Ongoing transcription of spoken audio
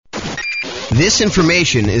This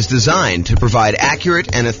information is designed to provide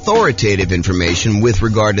accurate and authoritative information with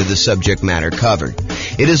regard to the subject matter covered.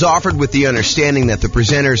 It is offered with the understanding that the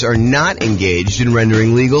presenters are not engaged in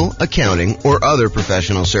rendering legal, accounting, or other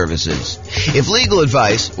professional services. If legal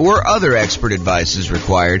advice or other expert advice is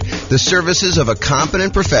required, the services of a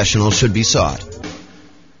competent professional should be sought.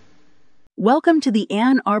 Welcome to the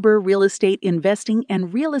Ann Arbor Real Estate Investing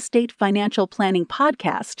and Real Estate Financial Planning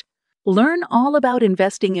Podcast. Learn all about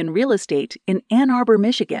investing in real estate in Ann Arbor,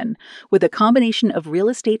 Michigan, with a combination of real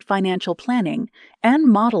estate financial planning and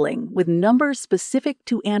modeling with numbers specific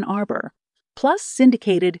to Ann Arbor, plus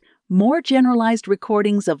syndicated, more generalized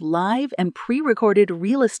recordings of live and pre-recorded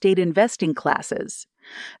real estate investing classes,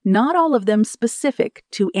 not all of them specific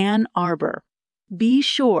to Ann Arbor. Be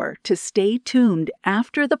sure to stay tuned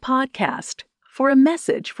after the podcast for a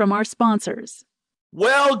message from our sponsors.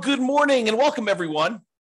 Well, good morning and welcome, everyone.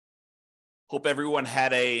 Hope everyone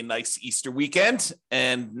had a nice Easter weekend,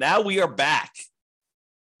 and now we are back.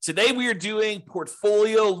 Today we are doing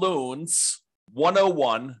Portfolio Loans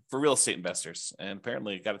 101 for real estate investors, and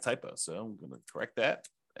apparently it got a typo, so I'm going to correct that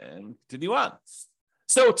and continue on.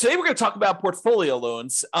 So today we're going to talk about portfolio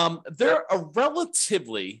loans. They're a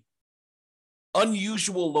relatively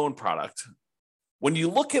unusual loan product. When you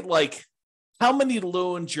look at like how many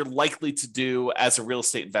loans you're likely to do as a real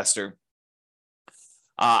estate investor,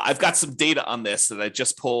 I've got some data on this that I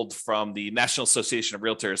just pulled from the National Association of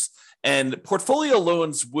Realtors, and portfolio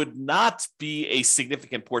loans would not be a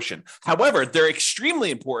significant portion. However, they're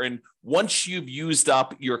extremely important once you've used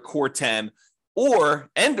up your core 10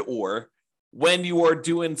 or when you are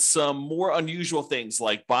doing some more unusual things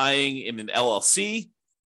like buying in an LLC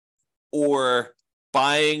or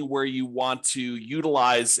buying where you want to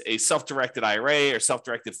utilize a self-directed IRA or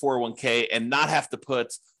self-directed 401k and not have to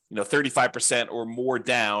put 35% or more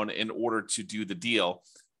down in order to do the deal.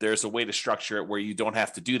 There's a way to structure it where you don't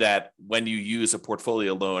have to do that when you use a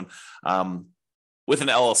portfolio loan with an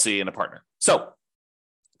LLC and a partner. So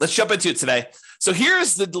let's jump into it today. So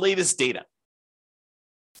here's the latest data.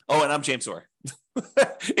 Oh, and I'm James Orr,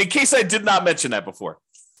 in case I did not mention that before.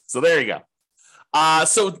 So there you go.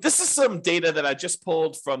 So this is some data that I just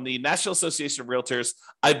pulled from the National Association of Realtors.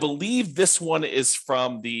 I believe this one is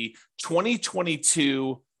from the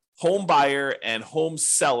 2022 home buyer and home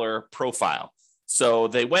seller profile. So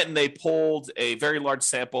they went and they pulled a very large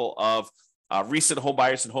sample of recent home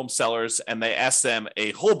buyers and home sellers, and they asked them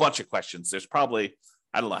a whole bunch of questions. There's probably,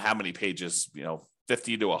 I don't know how many pages,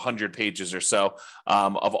 50 to 100 pages or so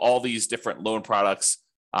of all these different loan products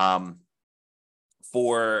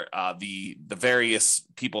for the various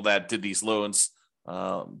people that did these loans.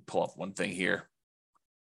 Pull up one thing here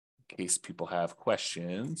in case people have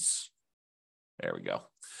questions. There we go.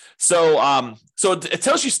 So it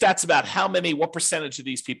tells you stats about what percentage of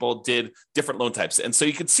these people did different loan types. And so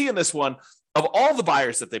you can see in this one, of all the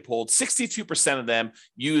buyers that they pulled, 62% of them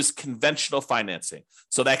used conventional financing.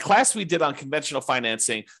 So that class we did on conventional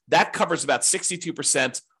financing, that covers about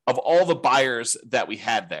 62% of all the buyers that we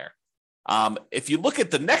had there. If you look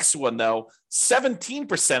at the next one, though,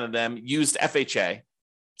 17% of them used FHA,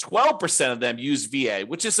 12% of them used VA,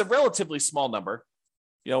 which is a relatively small number,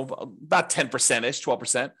 about 10%-ish,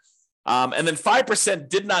 12%. And then 5%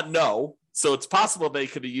 did not know. So it's possible they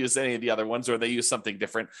could have used any of the other ones or they used something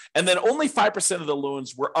different. And then only 5% of the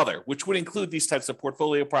loans were other, which would include these types of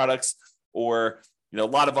portfolio products or, a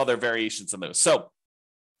lot of other variations on those. So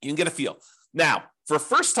you can get a feel. Now, for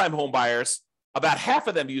first-time home buyers, about half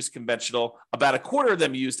of them used conventional, about a quarter of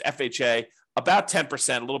them used FHA, about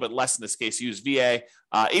 10%, a little bit less in this case, used VA,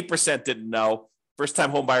 8% didn't know.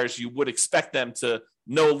 First-time home buyers, you would expect them to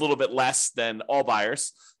know a little bit less than all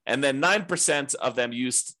buyers. And then 9% of them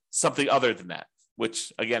used something other than that,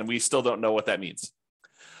 which, again, we still don't know what that means.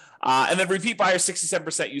 And then repeat buyers,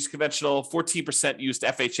 67% used conventional, 14% used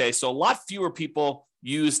FHA. So a lot fewer people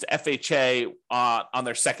used FHA on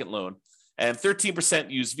their second loan. And 13%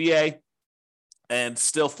 used VA. And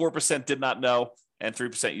still 4% did not know, and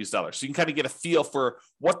 3% used others. So you can kind of get a feel for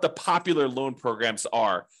what the popular loan programs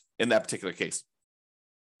are in that particular case.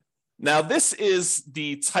 Now, this is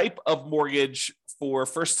the type of mortgage for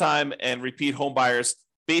first-time and repeat home buyers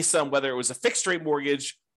based on whether it was a fixed-rate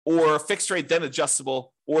mortgage or fixed rate then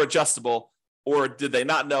adjustable, or did they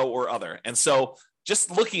not know, or other. And so just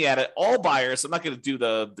looking at it, all buyers, I'm not going to do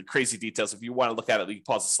the crazy details. If you want to look at it, you can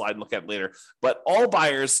pause the slide and look at it later. But all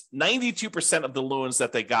buyers, 92% of the loans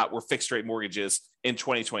that they got were fixed rate mortgages in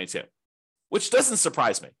 2022, which doesn't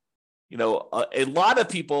surprise me. A lot of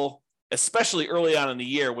people, especially early on in the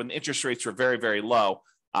year when interest rates were very, very low,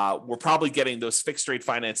 were probably getting those fixed rate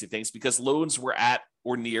financing things because loans were at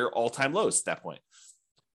or near all-time lows at that point.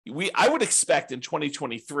 I would expect in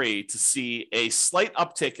 2023 to see a slight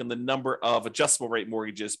uptick in the number of adjustable rate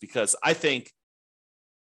mortgages, because I think,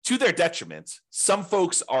 to their detriment, some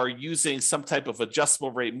folks are using some type of adjustable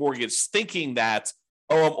rate mortgage thinking that,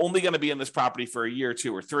 oh, I'm only going to be in this property for a year or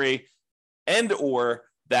two or three, and or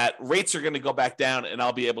that rates are going to go back down and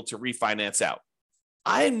I'll be able to refinance out.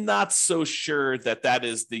 I'm not so sure that that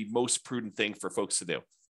is the most prudent thing for folks to do.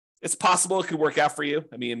 It's possible it could work out for you.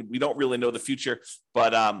 I mean, we don't really know the future,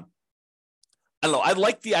 but I don't know. I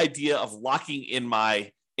like the idea of locking in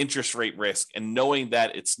my interest rate risk and knowing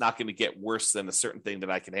that it's not going to get worse than a certain thing that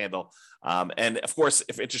I can handle. And of course,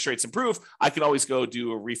 if interest rates improve, I can always go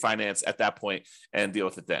do a refinance at that point and deal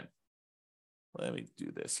with it then. Let me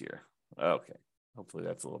do this here. Okay. Hopefully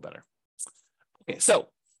that's a little better. Okay. So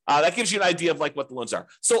that gives you an idea of like what the loans are.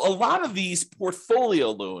 So a lot of these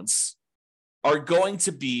portfolio loans are going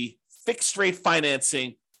to be fixed rate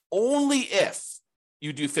financing only if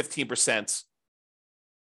you do 15%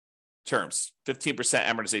 terms, 15%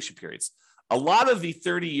 amortization periods. A lot of the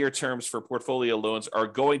 30-year terms for portfolio loans are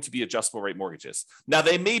going to be adjustable rate mortgages. Now,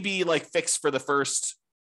 they may be like fixed for the first,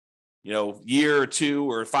 year or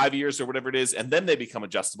 2 or 5 years or whatever it is, and then they become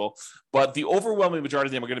adjustable. But the overwhelming majority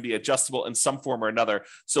of them are going to be adjustable in some form or another.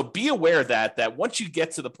 So be aware that once you get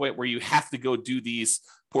to the point where you have to go do these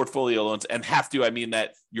portfolio loans, and have to, I mean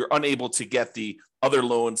that you're unable to get the other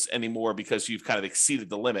loans anymore because you've kind of exceeded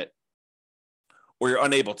the limit, or you're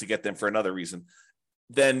unable to get them for another reason,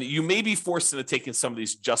 then you may be forced into taking some of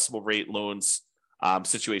these adjustable rate loans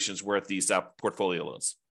situations where these portfolio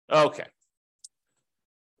loans. Okay.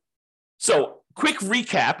 So quick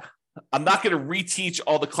recap. I'm not going to reteach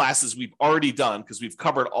all the classes we've already done because we've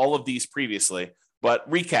covered all of these previously, but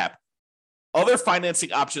recap. Other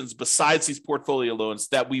financing options besides these portfolio loans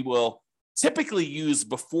that we will typically use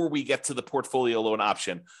before we get to the portfolio loan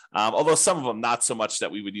option, although some of them not so much that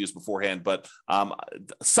we would use beforehand, but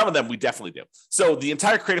some of them we definitely do. So the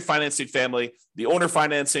entire creative financing family, the owner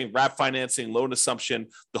financing, wrap financing, loan assumption,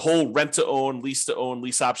 the whole rent-to-own, lease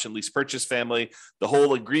option, lease purchase family, the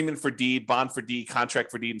whole agreement for deed, bond for deed,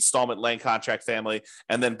 contract for deed, installment land contract family,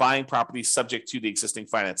 and then buying properties subject to the existing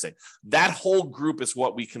financing. That whole group is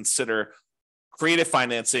what we consider creative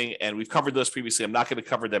financing, and we've covered those previously. I'm not going to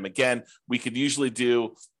cover them again. We could usually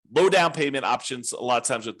do low down payment options a lot of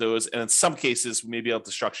times with those, and in some cases, we may be able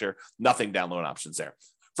to structure nothing down loan options there.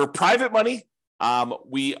 For private money,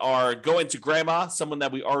 we are going to grandma, someone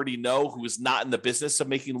that we already know who is not in the business of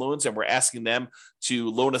making loans, and we're asking them to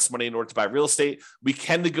loan us money in order to buy real estate. We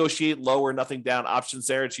can negotiate low or nothing down options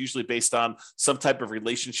there. It's usually based on some type of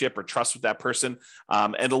relationship or trust with that person,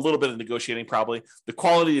 and a little bit of negotiating probably. The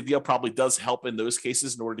quality of the deal probably does help in those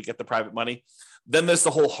cases in order to get the private money. Then there's the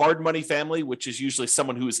whole hard money family, which is usually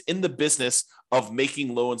someone who is in the business of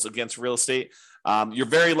making loans against real estate. You're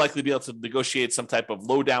very likely to be able to negotiate some type of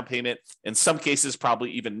low down payment. In some cases,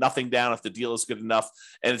 probably even nothing down if the deal is good enough.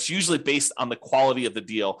 And it's usually based on the quality of the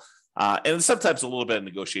deal. And sometimes a little bit of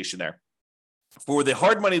negotiation there. For the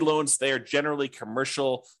hard money loans, they are generally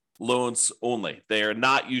commercial loans only. They are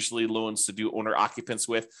not usually loans to do owner occupants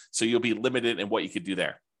with. So you'll be limited in what you could do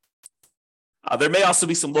there. There may also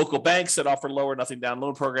be some local banks that offer lower nothing down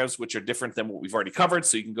loan programs, which are different than what we've already covered.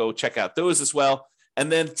 So you can go check out those as well.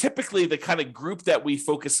 And then typically the kind of group that we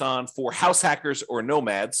focus on for house hackers or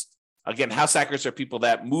nomads, again, house hackers are people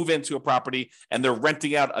that move into a property and they're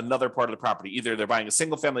renting out another part of the property. Either they're buying a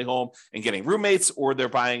single family home and getting roommates, or they're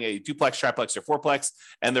buying a duplex, triplex, or fourplex,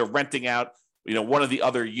 and they're renting out, one of the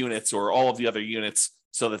other units or all of the other units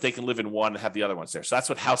so that they can live in one and have the other ones there. So that's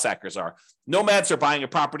what house hackers are. Nomads are buying a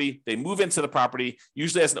property. They move into the property,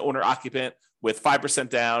 usually as an owner occupant with 5%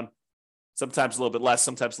 down, sometimes a little bit less,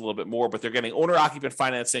 sometimes a little bit more, but they're getting owner occupant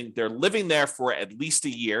financing. They're living there for at least a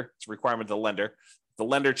year. It's a requirement of the lender. If the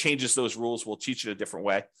lender changes those rules, we'll teach it a different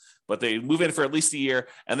way, but they move in for at least a year.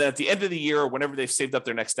 And then at the end of the year, or whenever they've saved up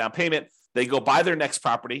their next down payment, they go buy their next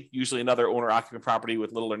property, usually another owner occupant property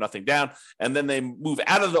with little or nothing down. And then they move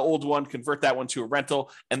out of the old one, convert that one to a rental,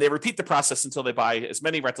 and they repeat the process until they buy as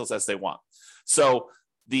many rentals as they want. So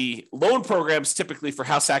the loan programs typically for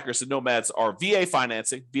house hackers and nomads are VA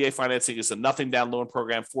financing. VA financing is a nothing down loan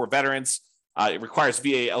program for veterans. It requires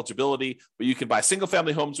VA eligibility, but you can buy single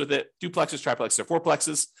family homes with it, duplexes, triplexes, or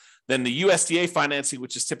fourplexes. Then the USDA financing,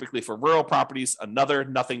 which is typically for rural properties, another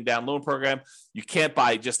nothing down loan program. You can't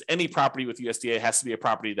buy just any property with USDA. It has to be a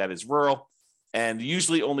property that is rural, and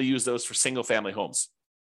usually only use those for single family homes.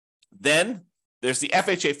 Then there's the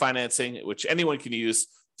FHA financing, which anyone can use.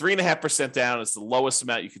 3.5% down is the lowest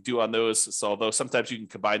amount you could do on those. So although sometimes you can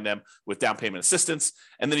combine them with down payment assistance,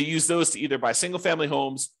 and then you use those to either buy single family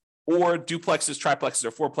homes or duplexes, triplexes,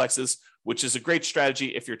 or fourplexes, which is a great strategy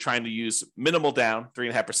if you're trying to use minimal down,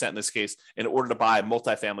 3.5% in this case, in order to buy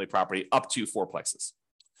multifamily property up to fourplexes.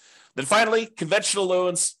 Then finally, conventional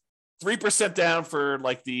loans, 3% down for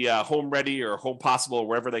like the Home Ready or Home Possible, or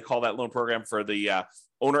whatever they call that loan program for the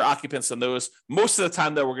owner occupants on those. Most of the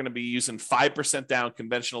time, though, we're going to be using 5% down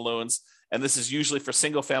conventional loans. And this is usually for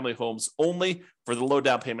single family homes only. For the low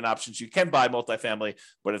down payment options, you can buy multifamily,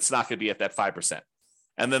 but it's not going to be at that 5%.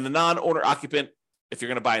 And then the non-owner occupant, if you're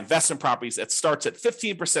going to buy investment properties, it starts at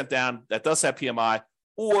 15% down. That does have PMI,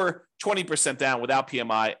 or 20% down without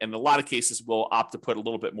PMI. And in a lot of cases, we'll opt to put a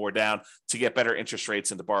little bit more down to get better interest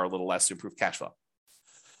rates and to borrow a little less to improve cash flow.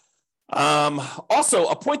 Also,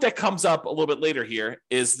 a point that comes up a little bit later here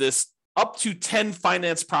is this up to 10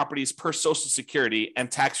 finance properties per Social Security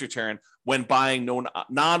and tax return when buying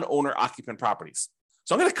non-owner occupant properties.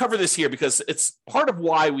 So I'm going to cover this here because it's part of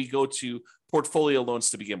why we go to portfolio loans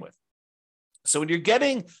to begin with. So when you're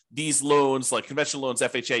getting these loans, like conventional loans,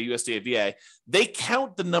 FHA, USDA, VA, they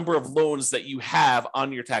count the number of loans that you have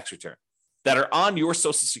on your tax return that are on your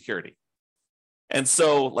Social Security. And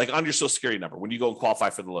so like on your Social Security number, when you go and qualify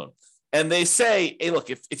for the loan. And they say, hey, look,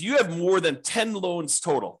 if you have more than 10 loans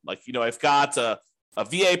total, like, I've got a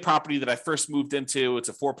VA property that I first moved into. It's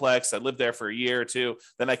a fourplex. I lived there for a year or two.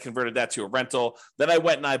 Then I converted that to a rental. Then I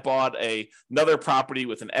went and I bought another property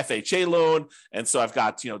with an FHA loan. And so I've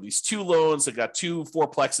got, these two loans. I got two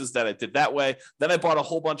fourplexes that I did that way. Then I bought a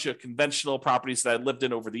whole bunch of conventional properties that I lived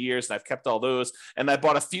in over the years, and I've kept all those. And I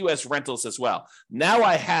bought a few as rentals as well. Now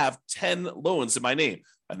I have 10 loans in my name.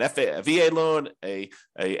 A VA loan, a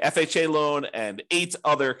FHA loan, and 8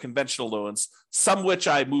 other conventional loans, some which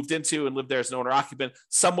I moved into and lived there as an owner occupant,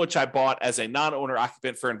 some which I bought as a non-owner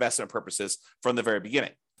occupant for investment purposes from the very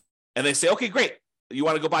beginning. And they say, okay, great. You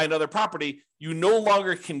want to go buy another property. You no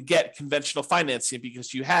longer can get conventional financing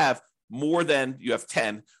because you have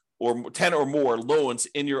 10 or more loans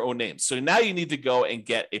in your own name. So now you need to go and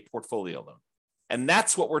get a portfolio loan. And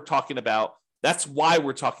that's what we're talking about. That's why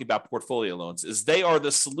we're talking about portfolio loans, is they are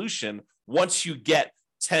the solution once you get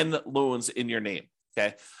 10 loans in your name,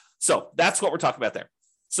 okay? So that's what we're talking about there.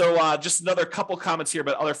 So just another couple comments here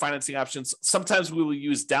about other financing options. Sometimes we will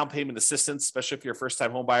use down payment assistance, especially if you're a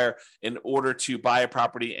first-time home buyer, in order to buy a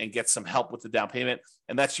property and get some help with the down payment.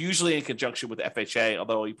 And that's usually in conjunction with FHA,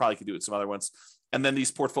 although you probably could do it with some other ones. And then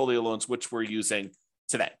these portfolio loans, which we're using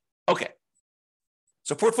today. Okay,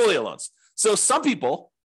 so portfolio loans. So some people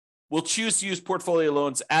will choose to use portfolio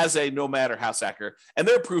loans as a nomad or house hacker, and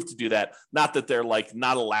they're approved to do that. Not that they're like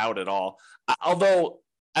not allowed at all. Although,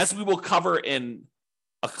 as we will cover in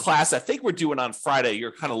a class I think we're doing on Friday,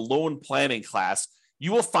 your kind of loan planning class,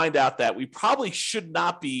 you will find out that we probably should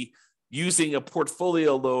not be using a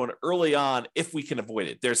portfolio loan early on if we can avoid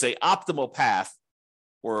it. There's an optimal path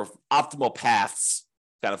or optimal paths,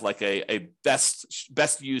 kind of like a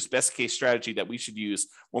best use, best case strategy that we should use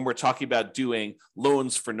when we're talking about doing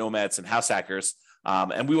loans for nomads and house hackers.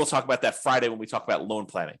 And we will talk about that Friday when we talk about loan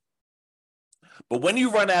planning. But when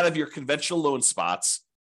you run out of your conventional loan spots,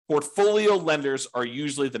 portfolio lenders are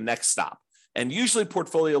usually the next stop. And usually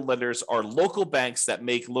portfolio lenders are local banks that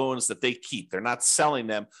make loans that they keep. They're not selling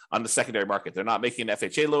them on the secondary market. They're not making an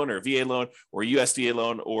FHA loan or a VA loan or a USDA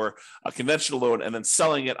loan or a conventional loan and then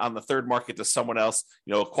selling it on the third market to someone else,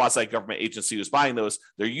 a quasi-government agency who's buying those.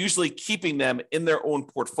 They're usually keeping them in their own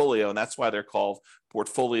portfolio, and that's why they're called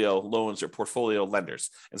portfolio loans or portfolio lenders.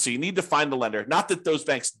 And so you need to find the lender. Not that those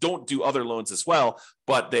banks don't do other loans as well,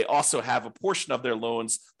 but they also have a portion of their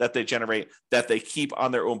loans that they generate that they keep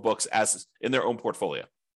on their own books as in their own portfolio.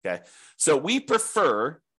 Okay. So we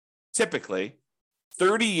prefer typically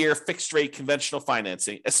 30-year fixed rate conventional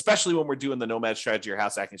financing, especially when we're doing the nomad strategy or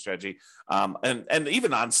house hacking strategy, and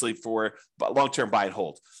even honestly for long-term buy and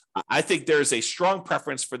hold. I think there's a strong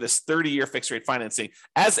preference for this 30-year fixed rate financing,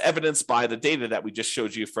 as evidenced by the data that we just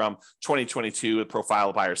showed you from 2022 with profile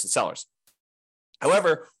of buyers and sellers.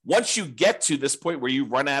 However, once you get to this point where you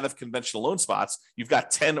run out of conventional loan spots, you've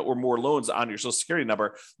got 10 or more loans on your Social Security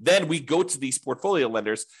number, then we go to these portfolio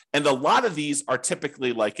lenders. And a lot of these are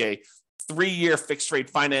typically like a 3-year fixed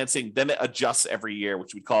rate financing, then it adjusts every year,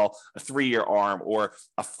 which we call a 3-year ARM, or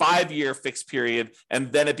a 5-year fixed period,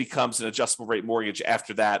 and then it becomes an adjustable rate mortgage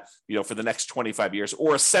after that, for the next 25 years,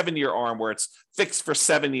 or a 7-year ARM where it's fixed for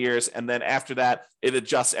 7 years, and then after that, it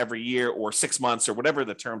adjusts every year or 6 months or whatever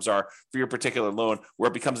the terms are for your particular loan, where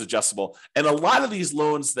it becomes adjustable. And a lot of these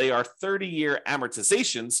loans, they are 30-year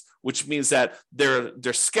amortizations, which means that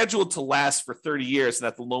they're scheduled to last for 30 years and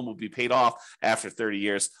that the loan will be paid off after 30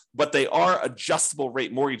 years. But they are adjustable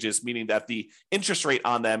rate mortgages, meaning that the interest rate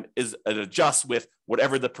on them is adjust with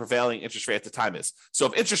whatever the prevailing interest rate at the time is. So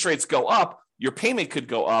if interest rates go up, your payment could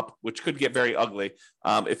go up, which could get very ugly.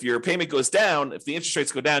 If your payment goes down, if the interest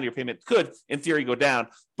rates go down, your payment could, in theory, go down.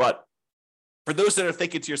 But for those that are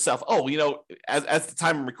thinking to yourself, oh, at the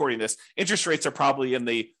time I'm recording this, interest rates are probably in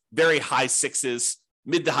the very high sixes,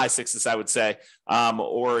 mid to high sixes, I would say,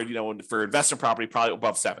 or for investment property, probably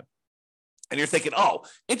above 7. And you're thinking, oh,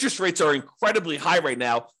 interest rates are incredibly high right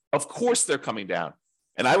now. Of course they're coming down.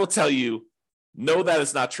 And I will tell you, no, that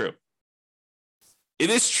is not true. It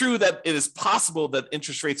is true that it is possible that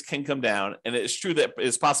interest rates can come down, and it is true that it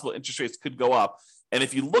is possible interest rates could go up. And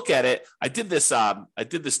if you look at it, I did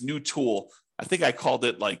this new tool. I think I called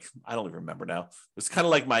it I don't even remember now. It was kind of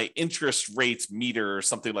like my interest rates meter or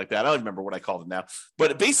something like that. I don't remember what I called it now.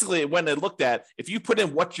 But basically, when I looked at, if you put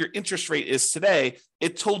in what your interest rate is today,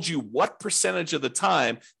 it told you what percentage of the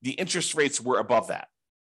time the interest rates were above that.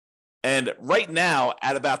 And right now,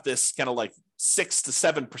 at about this kind of 6 to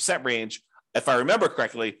 7% range, if I remember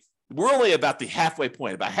correctly, we're only about the halfway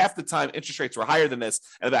point. About half the time interest rates were higher than this,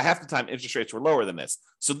 and about half the time interest rates were lower than this.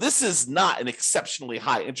 So this is not an exceptionally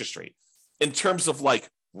high interest rate. In terms of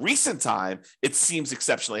recent time, it seems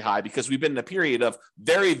exceptionally high because we've been in a period of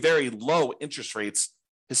very, very low interest rates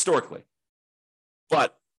historically.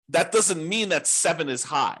 But that doesn't mean that 7 is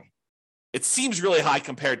high. It seems really high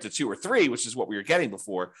compared to 2 or 3, which is what we were getting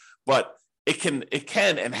before, but it can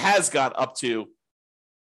and has got up to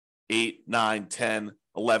 8, 9, 10,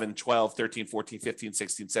 11, 12, 13, 14, 15,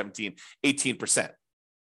 16, 17, 18%.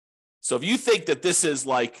 So if you think that this is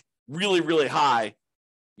really, really high,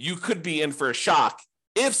 you could be in for a shock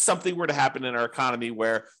if something were to happen in our economy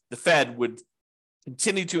where the Fed would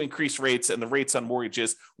continue to increase rates and the rates on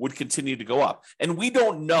mortgages would continue to go up. And we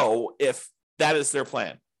don't know if that is their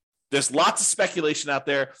plan. There's lots of speculation out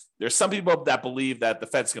there. There's some people that believe that the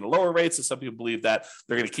Fed's going to lower rates, and some people believe that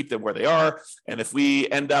they're going to keep them where they are. And if we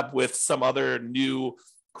end up with some other new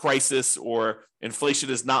crisis or inflation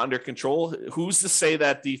is not under control, who's to say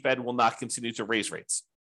that the Fed will not continue to raise rates?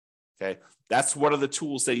 Okay, that's one of the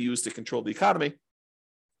tools they use to control the economy.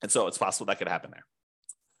 And so it's possible that could happen there.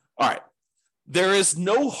 All right. There is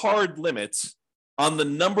no hard limit on the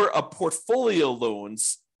number of portfolio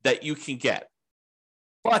loans that you can get.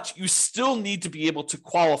 But you still need to be able to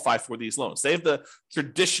qualify for these loans. They have the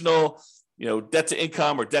traditional, debt to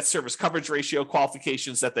income or debt service coverage ratio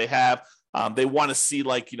qualifications that they have. They want to see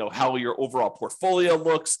how your overall portfolio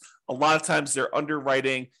looks. A lot of times their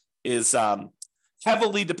underwriting is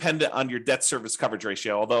heavily dependent on your debt service coverage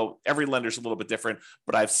ratio, although every lender is a little bit different,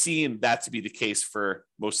 but I've seen that to be the case for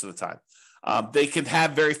most of the time. They can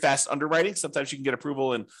have very fast underwriting. Sometimes you can get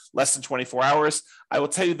approval in less than 24 hours. I will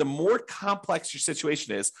tell you, the more complex your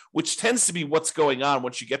situation is, which tends to be what's going on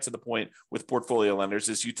once you get to the point with portfolio lenders,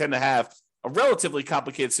 is you tend to have a relatively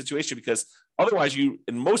complicated situation because otherwise you,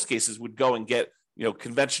 in most cases, would go and get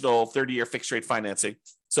conventional 30-year fixed rate financing.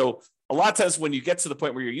 So a lot of times when you get to the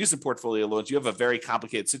point where you're using portfolio loans, you have a very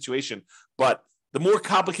complicated situation. But the more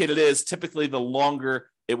complicated it is, typically the longer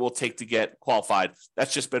it will take to get qualified.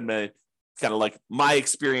 That's just been kind of my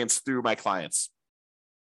experience through my clients.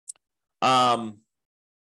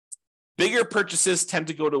 Bigger purchases tend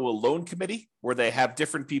to go to a loan committee where they have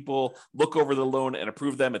different people look over the loan and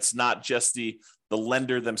approve them. It's not just the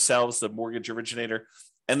lender themselves, the mortgage originator.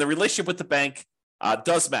 And the relationship with the bank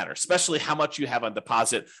does matter, especially how much you have on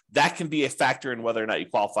deposit. That can be a factor in whether or not you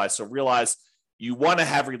qualify. So realize you want to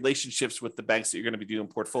have relationships with the banks that you're going to be doing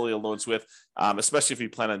portfolio loans with, especially if you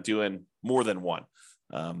plan on doing more than one.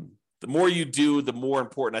 The more you do, the more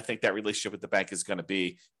important I think that relationship with the bank is going to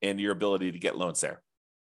be in your ability to get loans there.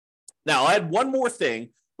 Now, I'll add one more thing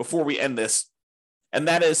before we end this, and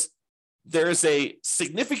that is there is a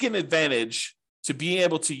significant advantage to being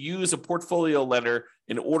able to use a portfolio lender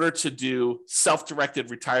in order to do self-directed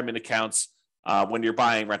retirement accounts when you're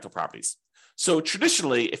buying rental properties. So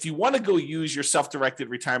traditionally, if you want to go use your self-directed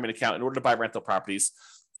retirement account in order to buy rental properties,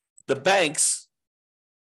 the banks,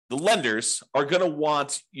 the lenders are going to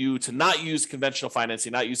want you to not use conventional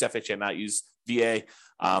financing, not use FHA, not use VA,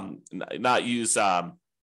 not use, I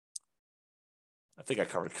think I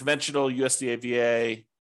covered conventional, USDA, VA,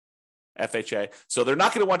 FHA. So they're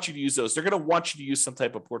not going to want you to use those. They're going to want you to use some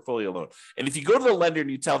type of portfolio loan. And if you go to the lender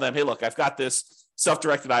and you tell them, hey, look, I've got this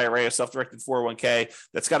self-directed IRA or self-directed 401k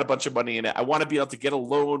that's got a bunch of money in it. I want to be able to get a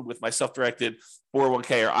loan with my self-directed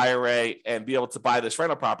 401k or IRA and be able to buy this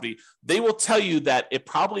rental property. They will tell you that it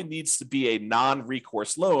probably needs to be a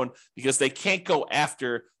non-recourse loan because they can't go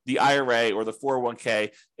after the IRA or the 401k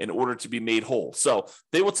in order to be made whole. So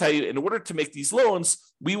they will tell you, in order to make these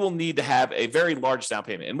loans, we will need to have a very large down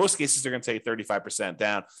payment. In most cases, they're going to take 35%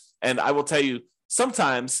 down. And I will tell you,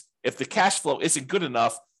 sometimes if the cash flow isn't good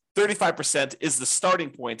enough, 35% is the starting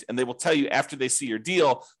point, and they will tell you after they see your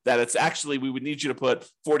deal that it's actually, we would need you to put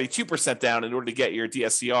 42% down in order to get your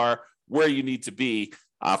DSCR where you need to be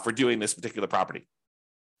for doing this particular property.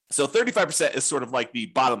 So 35% is sort of like the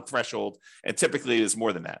bottom threshold, and typically it is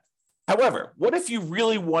more than that. However, what if you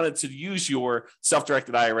really wanted to use your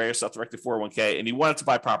self-directed IRA or self-directed 401k and you wanted to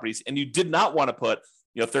buy properties and you did not want to put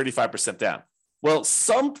 35% down? Well,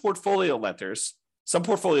 some portfolio lenders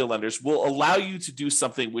will allow you to do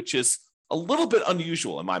something which is a little bit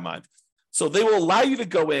unusual in my mind. So they will allow you to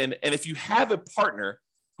go in, and if you have a partner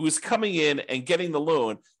who is coming in and getting the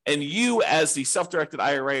loan, and you as the self-directed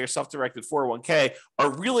IRA or self-directed 401k are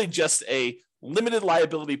really just a limited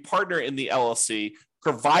liability partner in the LLC,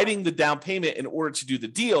 providing the down payment in order to do the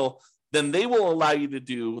deal, then they will allow you to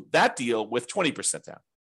do that deal with 20% down.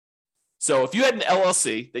 So if you had an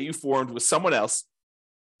LLC that you formed with someone else,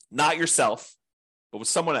 not yourself, but with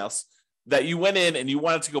someone else, that you went in and you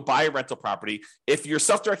wanted to go buy a rental property, if your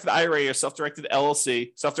self-directed IRA or self-directed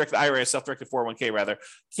LLC, self-directed IRA or self-directed 401k rather,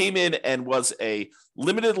 came in and was a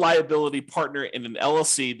limited liability partner in an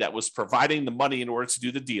LLC that was providing the money in order to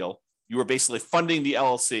do the deal, you were basically funding the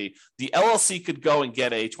LLC. The LLC could go and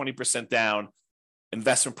get a 20% down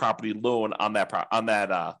investment property loan on the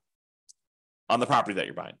property that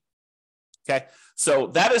you're buying. Okay, so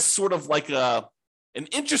that is sort of like an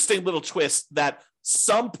interesting little twist that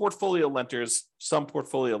some portfolio lenders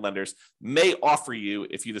may offer you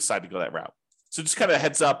if you decide to go that route. So just kind of a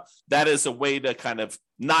heads up, that is a way to kind of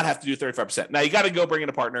not have to do 35%. Now you got to go bring in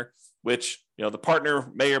a partner, which the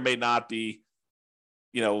partner may or may not be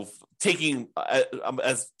taking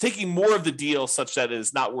more of the deal such that it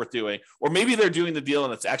is not worth doing, or maybe they're doing the deal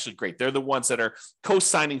and it's actually great. They're the ones that are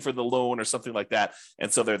co-signing for the loan or something like that,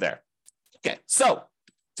 and so they're there. Okay, so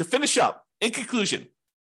to finish up, in conclusion,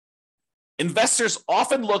 investors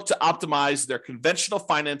often look to optimize their conventional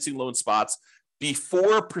financing loan spots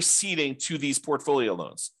before proceeding to these portfolio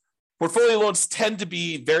loans. Portfolio loans tend to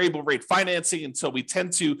be variable rate financing, and so we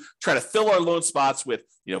tend to try to fill our loan spots with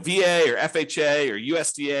VA or FHA or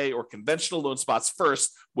USDA or conventional loan spots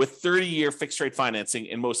first with 30-year fixed rate financing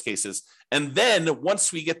in most cases. And then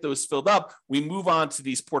once we get those filled up, we move on to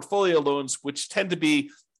these portfolio loans, which tend to be,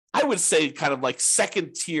 I would say, kind of like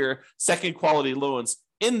second tier, second quality loans,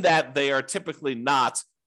 in that they are typically not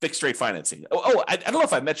fixed rate financing. I don't know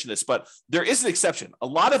if I mentioned this, but there is an exception. A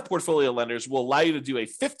lot of portfolio lenders will allow you to do a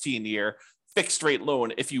 15-year fixed rate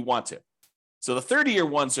loan if you want to. So the 30-year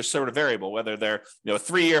ones are sort of variable, whether they're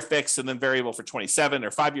 3-year fixed and then variable for 27,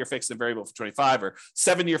 or 5-year fixed and variable for 25, or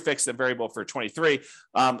 7-year fixed and variable for 23.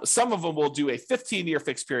 Some of them will do a 15-year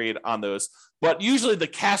fixed period on those, but usually the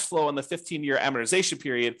cash flow on the 15-year amortization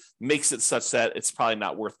period makes it such that it's probably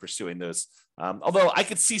not worth pursuing those. Although I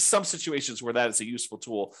could see some situations where that is a useful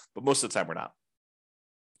tool, but most of the time we're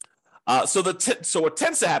not. So what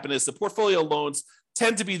tends to happen is the portfolio loans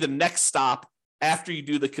tend to be the next stop after you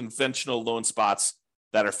do the conventional loan spots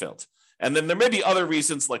that are filled. And then there may be other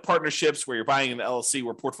reasons like partnerships where you're buying an LLC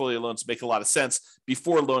where portfolio loans make a lot of sense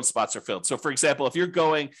before loan spots are filled. So for example, if you're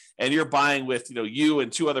going and you're buying with, you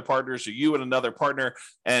and 2 other partners, or you and another partner,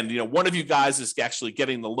 and, one of you guys is actually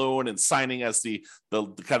getting the loan and signing as the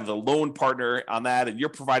kind of the loan partner on that, and you're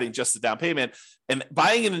providing just the down payment, and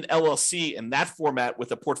buying in an LLC in that format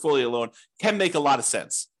with a portfolio loan can make a lot of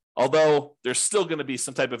sense. Although there's still going to be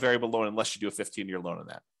some type of variable loan unless you do a 15-year loan on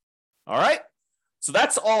that. All right. So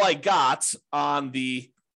that's all I got on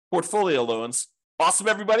the portfolio loans. Awesome,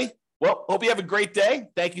 everybody. Well, hope you have a great day.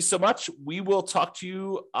 Thank you so much. We will talk to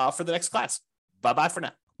you for the next class. Bye-bye for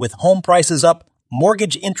now. With home prices up,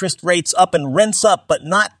 mortgage interest rates up, and rents up, but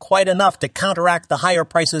not quite enough to counteract the higher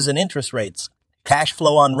prices and interest rates. Cash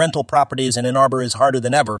flow on rental properties in Ann Arbor is harder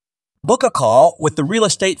than ever. Book a call with the Real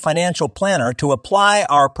Estate Financial Planner to apply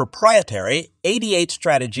our proprietary 88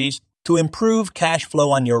 strategies to improve cash flow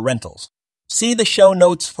on your rentals. See the show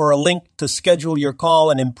notes for a link to schedule your call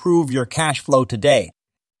and improve your cash flow today.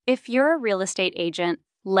 If you're a real estate agent,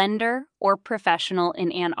 lender, or professional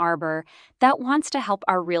in Ann Arbor that wants to help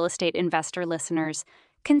our real estate investor listeners,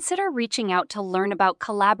 consider reaching out to learn about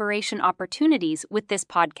collaboration opportunities with this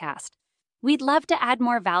podcast. We'd love to add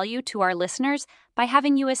more value to our listeners by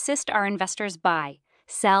having you assist our investors buy,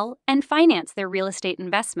 sell, and finance their real estate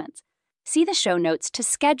investments. See the show notes to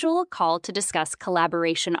schedule a call to discuss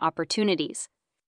collaboration opportunities.